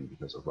Ukraine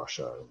because of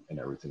Russia and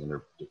everything, and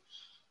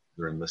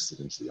they're enlisted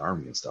into the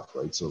army and stuff,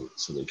 right? So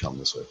they come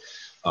this way.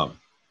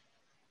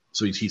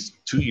 So he's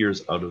 2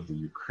 years out of the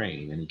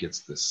Ukraine, and he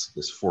gets this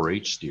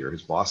 4-H steer.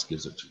 His boss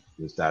gives it to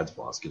his dad's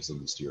boss gives him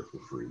the steer for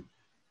free.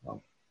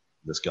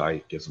 This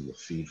guy gives him the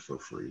feed for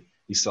free.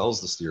 He sells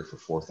the steer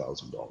for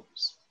 $4,000.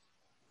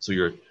 So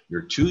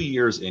you're 2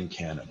 years in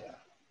Canada,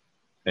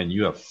 and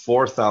you have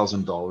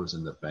 $4,000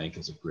 in the bank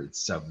as a grade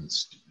 7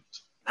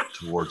 student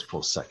towards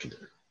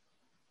post-secondary,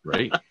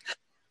 right?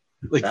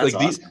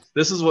 Awesome.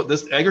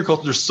 This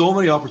agriculture. There's so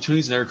many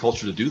opportunities in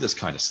agriculture to do this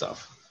kind of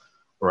stuff,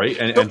 right?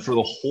 And for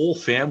the whole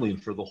family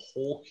and for the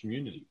whole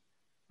community,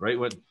 right?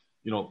 When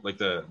like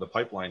the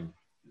pipeline,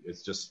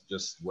 it's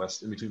just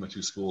west in between my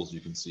two schools.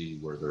 You can see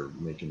where they're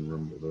making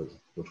room.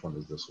 Which one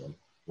is this one?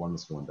 One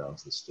that's going down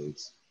to the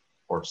States,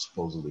 or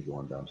supposedly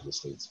going down to the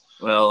States.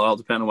 Well, it'll all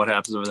depend on what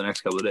happens over the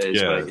next couple of days.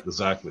 Yeah,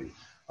 exactly.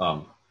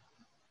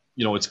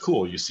 It's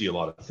cool. You see a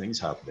lot of things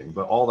happening,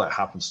 but all that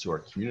happens to our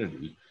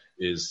community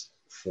is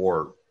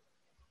for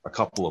a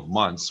couple of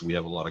months. We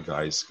have a lot of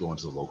guys going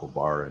to the local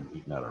bar and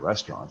eating at our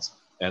restaurants,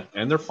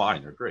 and they're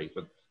fine. They're great,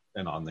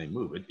 and on they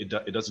move.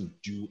 It doesn't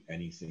do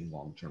anything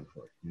long term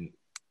for our community.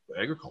 But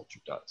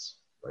agriculture does,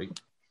 right?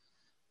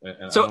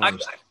 And so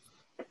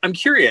I'm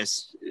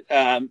curious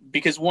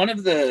because one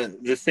of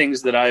the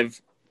things that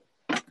I've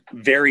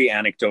very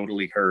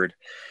anecdotally heard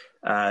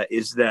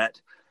is that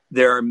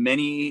there are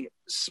many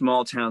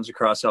small towns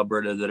across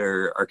Alberta that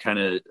are kind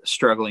of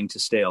struggling to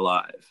stay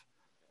alive.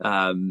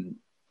 And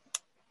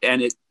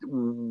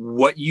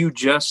what you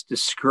just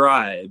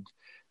described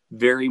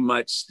very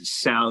much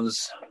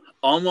sounds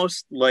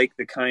almost like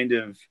the kind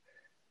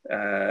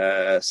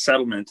of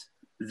settlement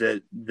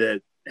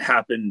that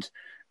happened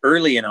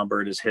early in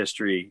Alberta's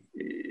history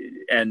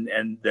and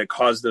that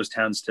caused those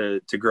towns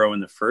to grow in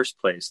the first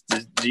place.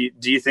 Do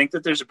you think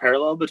that there's a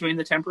parallel between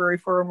the temporary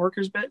farm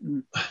workers bit?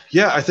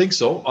 Yeah, I think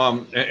so.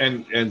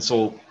 And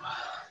so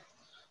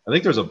I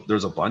think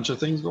there's a bunch of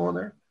things going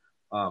there.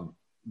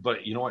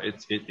 But you know what?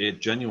 It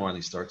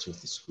genuinely starts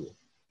with the school,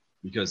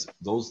 because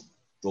those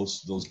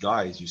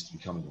guys used to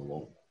be coming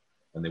alone,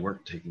 and they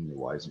weren't taking their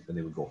wives, and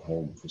they would go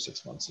home for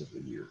 6 months of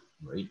the year,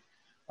 right?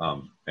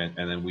 And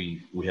then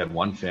we had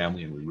one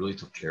family, and we really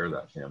took care of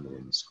that family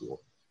in the school,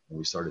 and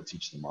we started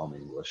teaching the mom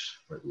English,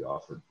 right? We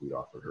offered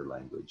her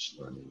language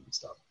learning and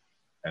stuff,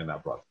 and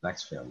that brought the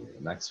next family,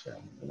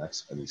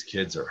 and these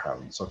kids are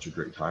having such a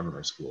great time in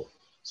our school.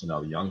 So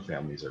now the young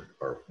families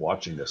are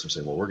watching this and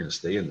saying, well, we're going to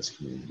stay in this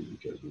community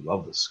because we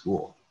love this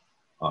school.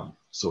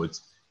 So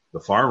it's the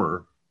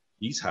farmer,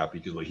 he's happy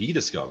because what he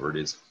discovered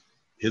is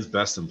his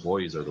best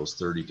employees are those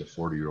 30 to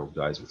 40-year-old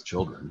guys with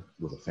children,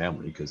 with a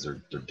family, because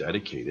they're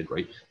dedicated,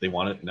 right? They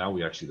want it. Now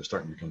they're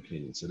starting to become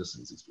Canadian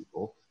citizens, these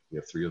people. We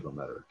have 3 of them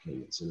that are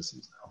Canadian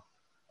citizens now.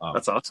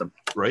 That's awesome.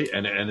 Right.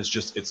 And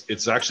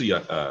it's actually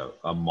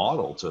a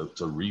model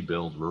to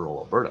rebuild rural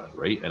Alberta,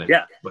 right? And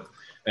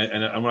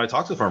when I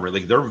talk to the farmer,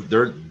 like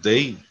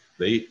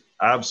they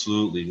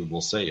absolutely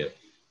will say it,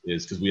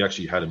 is because we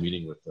actually had a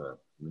meeting with a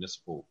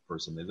municipal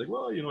person. They're like,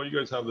 well, you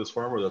guys have this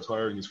farmer that's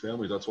hiring these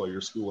families. That's why your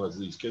school has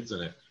these kids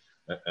in it.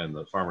 And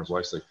the farmer's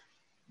wife's like,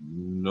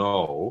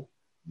 no,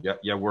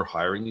 yeah, we're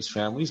hiring these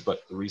families,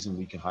 but the reason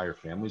we can hire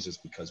families is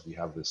because we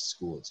have this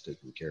school that's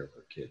taking care of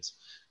our kids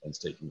and it's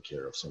taking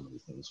care of so many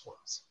things for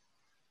us,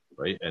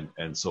 right?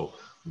 And so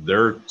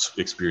they're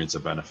experience a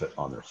benefit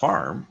on their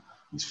farm.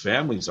 These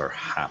families are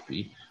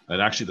happy.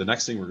 And actually the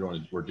next thing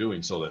we're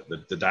doing so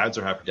that the dads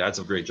are happy, dads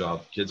have a great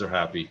job, kids are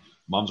happy,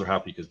 moms are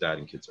happy because dad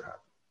and kids are happy,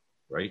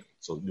 right?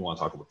 So you want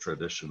to talk about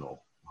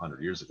traditional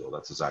 100 years ago,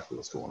 that's exactly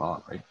what's going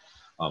on, right?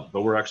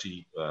 But we're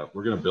actually,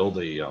 we're going to build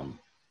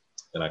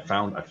and I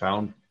found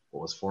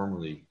what was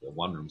formerly the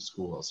one-room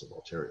schoolhouse of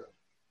Ontario.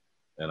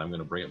 And I'm going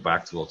to bring it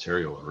back to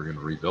Ontario, and we're going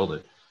to rebuild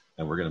it.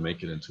 And we're going to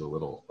make it into a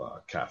little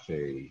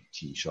cafe,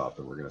 tea shop,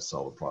 and we're going to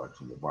sell the product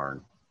from the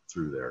barn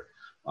through there.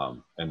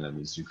 And then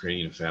these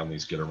Ukrainian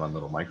families get to run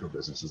little micro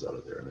businesses out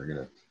of there.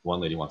 And one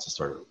lady wants to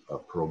start a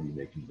pierogi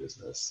making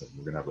business, and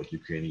we're going to have like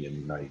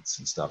Ukrainian nights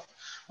and stuff.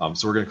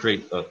 So we're going to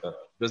create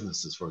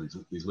businesses for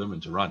these women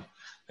to run.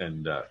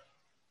 And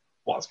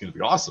well, it's going to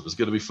be awesome. It's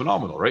going to be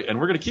phenomenal, right? And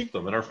we're going to keep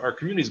them, and our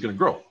community is going to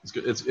grow.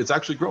 It's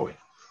actually growing.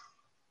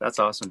 That's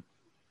awesome.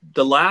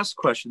 The last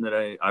question that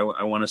I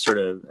want to sort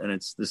of, and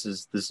this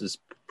is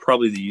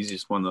probably the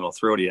easiest one that I'll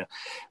throw to you.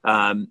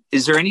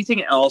 Is there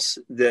anything else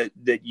that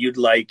you'd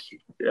like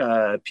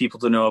people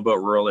to know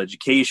about rural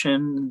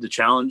education, the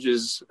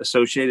challenges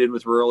associated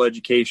with rural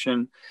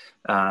education?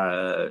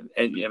 And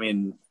I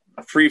mean,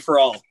 free for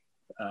all.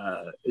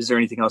 Is there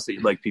anything else that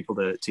you'd like people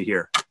to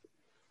hear?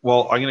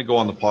 Well, I'm going to go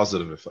on the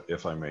positive,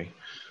 if I may.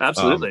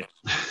 Absolutely.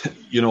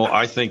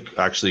 I think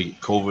actually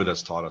COVID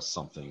has taught us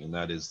something, and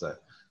that is that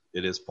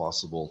it is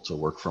possible to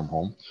work from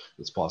home.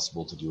 It's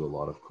possible to do a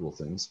lot of cool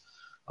things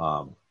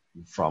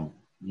from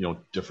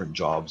different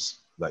jobs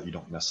that you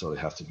don't necessarily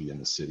have to be in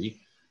the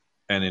city.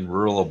 And in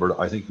rural Alberta,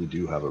 I think we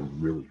do have a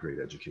really great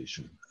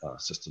education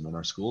system in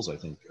our schools. I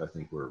think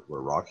we're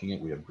rocking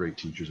it. We have great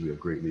teachers, we have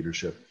great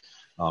leadership,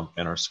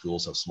 and our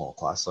schools have small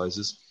class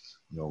sizes.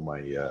 My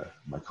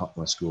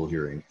school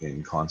here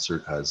in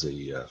Concert has a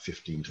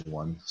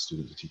 15-to-1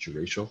 student to teacher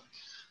ratio,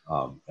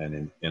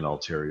 and in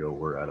Ontario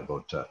we're at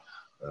about a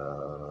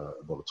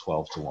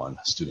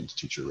 12-to-1 student to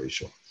teacher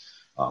ratio.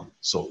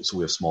 So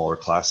we have smaller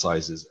class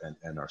sizes,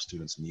 and our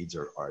students' needs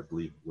are, I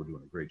believe, we're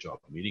doing a great job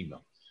of meeting them.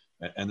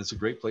 And it's a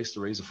great place to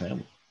raise a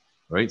family,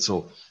 right?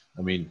 So,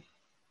 I mean,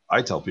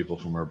 I tell people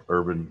from our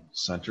urban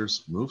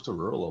centers, move to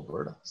rural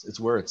Alberta.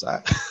 It's where it's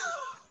at.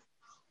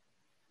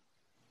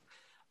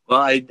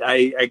 Well,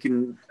 I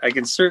can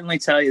certainly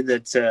tell you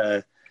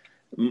that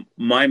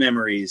my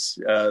memories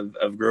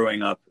of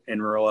growing up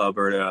in rural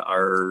Alberta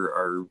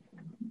are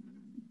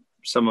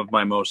some of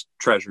my most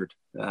treasured.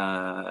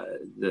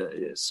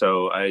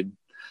 So I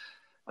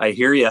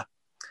hear you.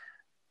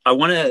 I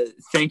want to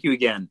thank you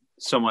again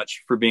so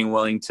much for being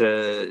willing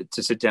to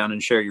sit down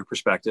and share your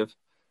perspective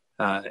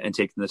and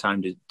taking the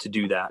time to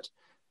do that.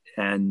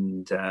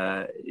 And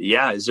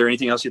is there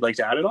anything else you'd like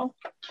to add at all?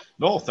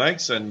 No,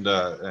 thanks. And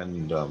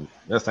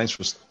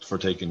thanks for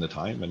taking the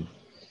time. And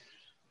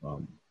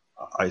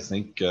I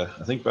think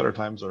better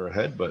times are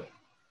ahead, but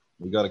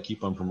we got to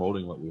keep on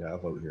promoting what we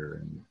have out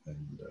here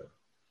and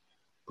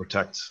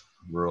protect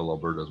rural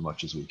Alberta as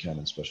much as we can,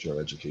 especially our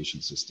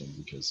education system,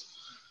 because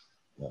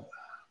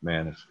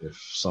man, if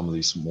some of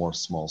these more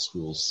small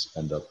schools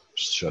end up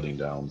shutting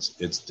down,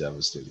 it's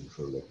devastating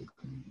for local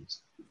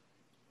communities.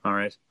 All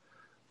right.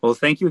 Well,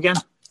 thank you again.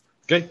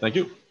 Okay, thank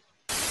you.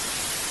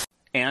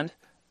 And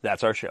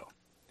that's our show.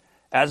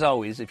 As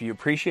always, if you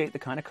appreciate the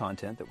kind of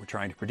content that we're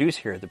trying to produce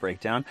here at The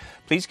Breakdown,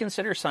 please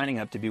consider signing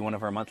up to be one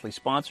of our monthly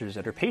sponsors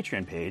at our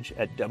Patreon page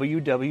at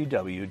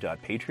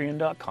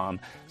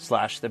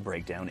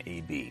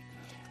www.patreon.com/TheBreakdownAB.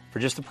 For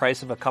just the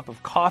price of a cup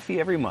of coffee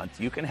every month,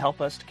 you can help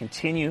us to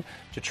continue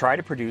to try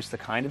to produce the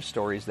kind of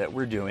stories that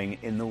we're doing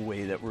in the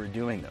way that we're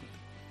doing them.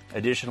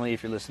 Additionally,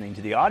 if you're listening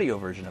to the audio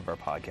version of our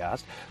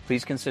podcast,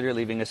 please consider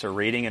leaving us a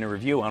rating and a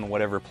review on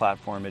whatever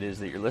platform it is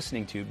that you're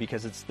listening to,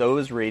 because it's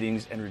those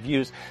ratings and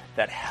reviews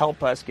that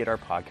help us get our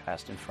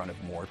podcast in front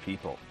of more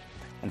people.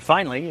 And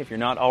finally, if you're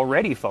not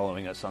already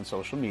following us on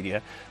social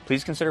media,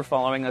 please consider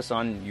following us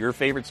on your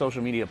favorite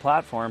social media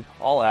platform,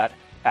 all at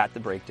The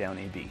Breakdown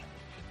AB.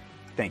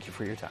 Thank you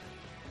for your time.